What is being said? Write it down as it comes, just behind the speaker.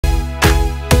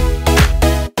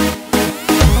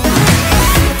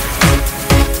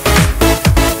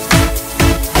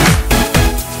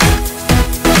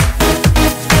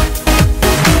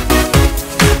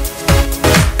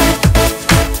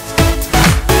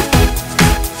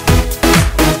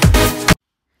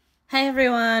Hi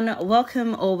everyone,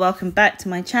 welcome back to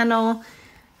my channel.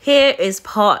 Here is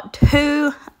part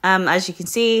 2. As you can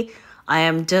see, I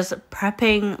am just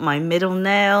prepping my middle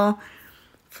nail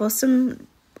for some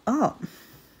art.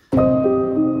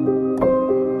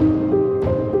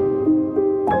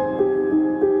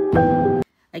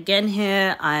 Again,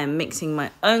 here I am mixing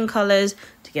my own colours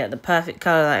to get the perfect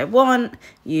colour that I want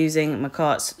using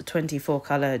Makartt's 24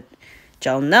 colour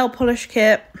gel nail polish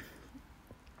kit.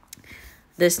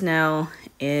 This nail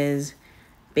is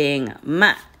being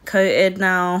matte coated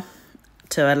now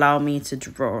to allow me to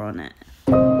draw on it.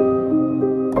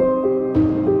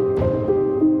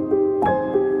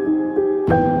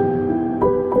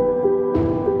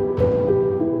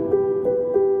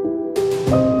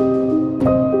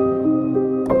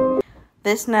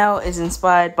 This nail is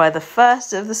inspired by the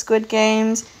first of the Squid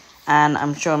games, and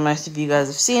I'm sure most of you guys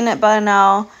have seen it by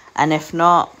now. And if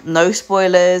not, no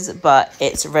spoilers, but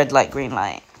it's red light, green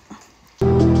light.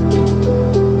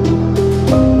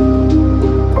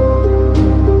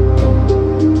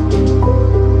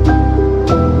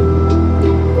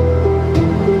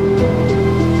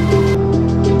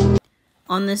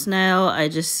 On this nail, I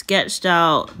just sketched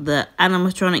out the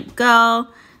animatronic girl,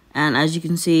 and as you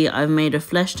can see, I've made a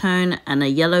flesh tone and a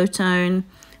yellow tone,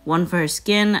 one for her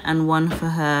skin and one for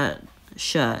her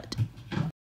shirt.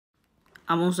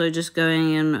 I'm also just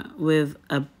going in with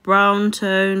a brown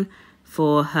tone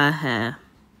for her hair.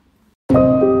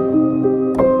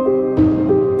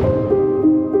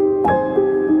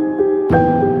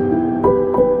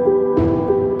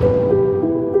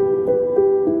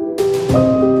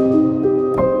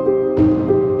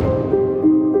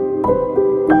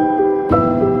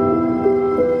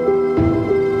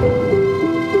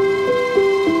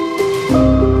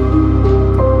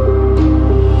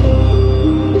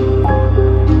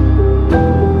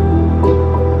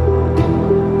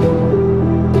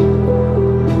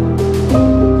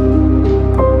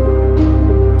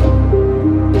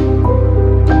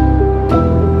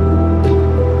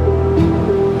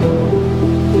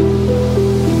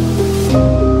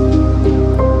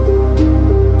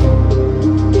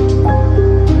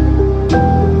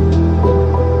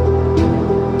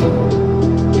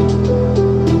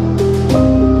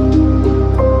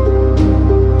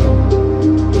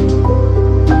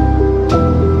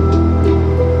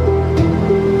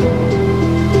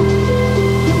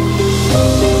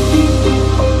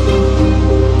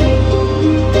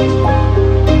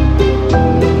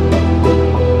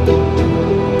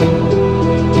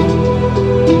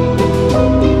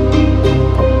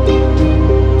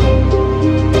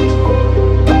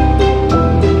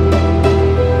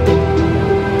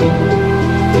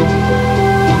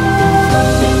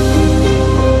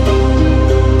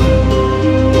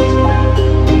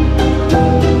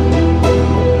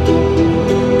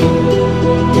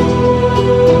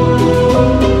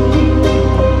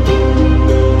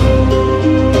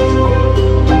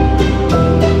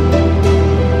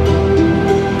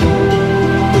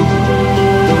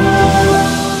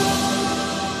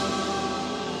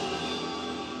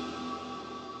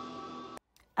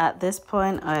 At this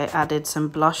point, I added some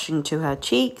blushing to her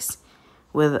cheeks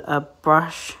with a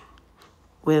brush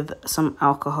with some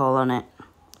alcohol on it.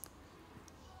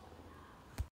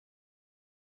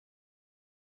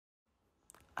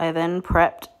 I then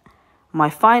prepped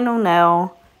my final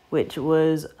nail, which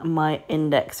was my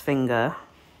index finger.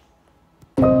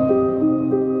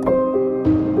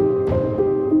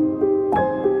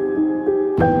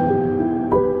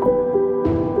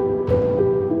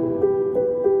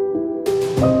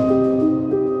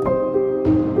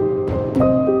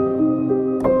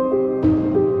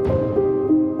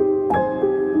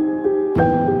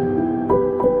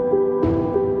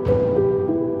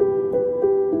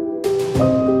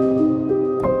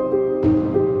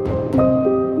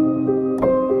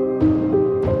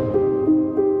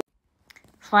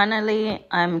 Finally,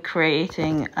 I'm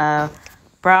creating a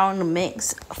brown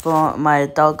mix for my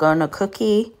dalgona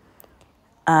cookie.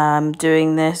 I'm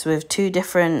doing this with 2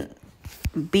 different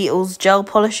Beetles gel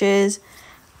polishes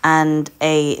and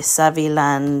a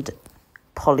Saviland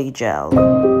poly gel.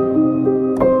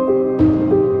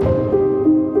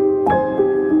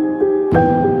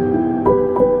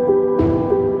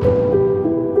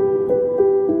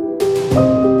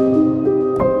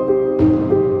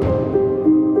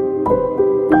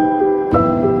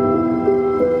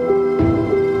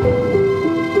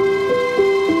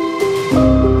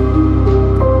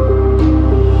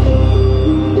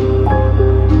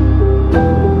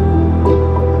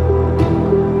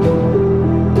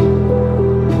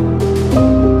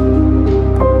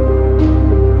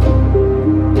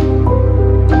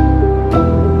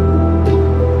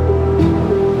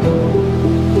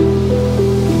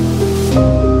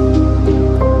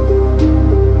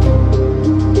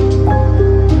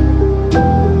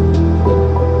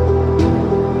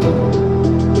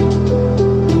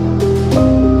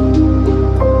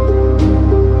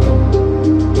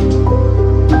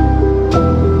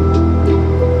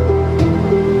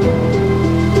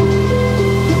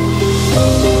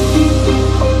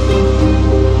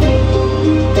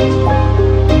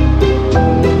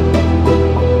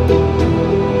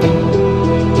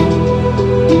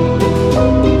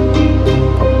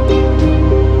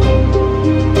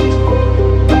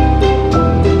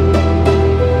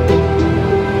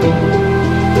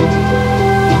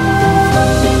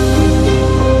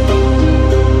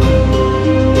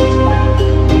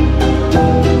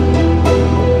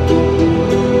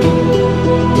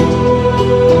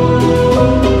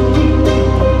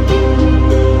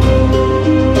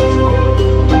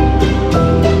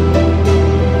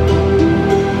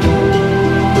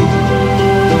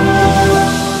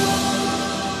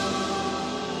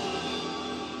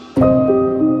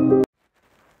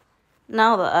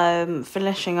 now that I'm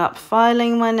finishing up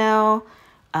filing my nail,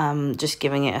 just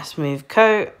giving it a smooth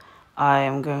coat, I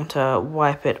am going to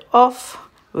wipe it off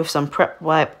with some prep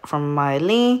wipe from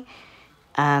Miley,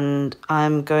 and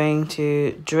I'm going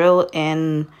to drill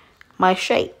in my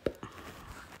shape.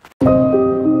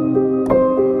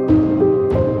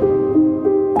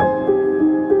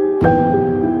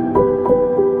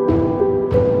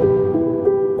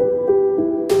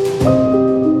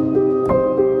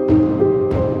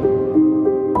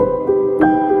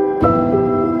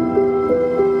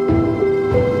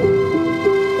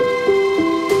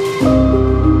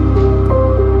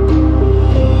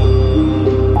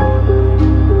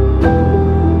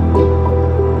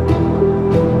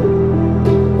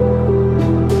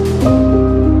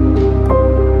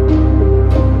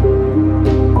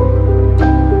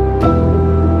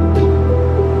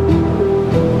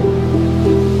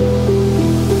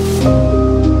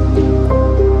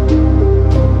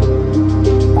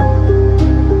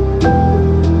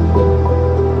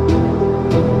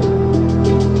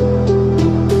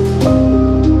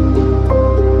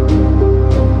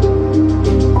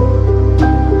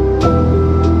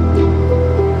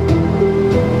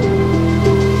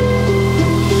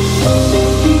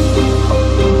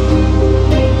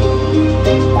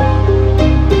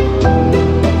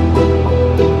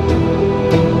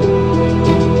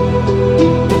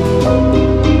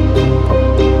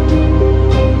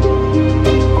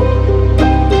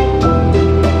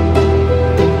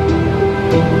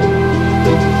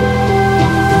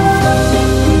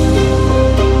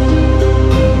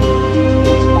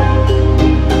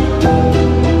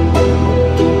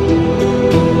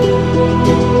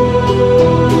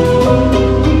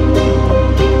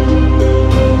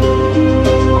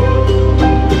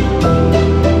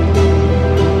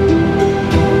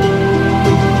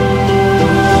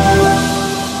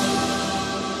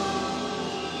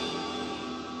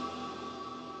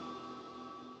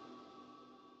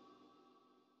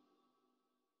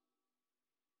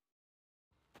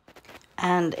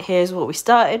 And here's what we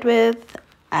started with,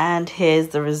 and here's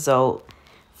the result.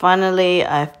 Finally,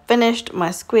 I've finished my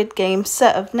Squid Game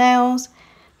set of nails.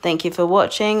 Thank you for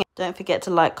watching. Don't forget to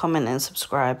like, comment, and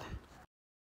subscribe.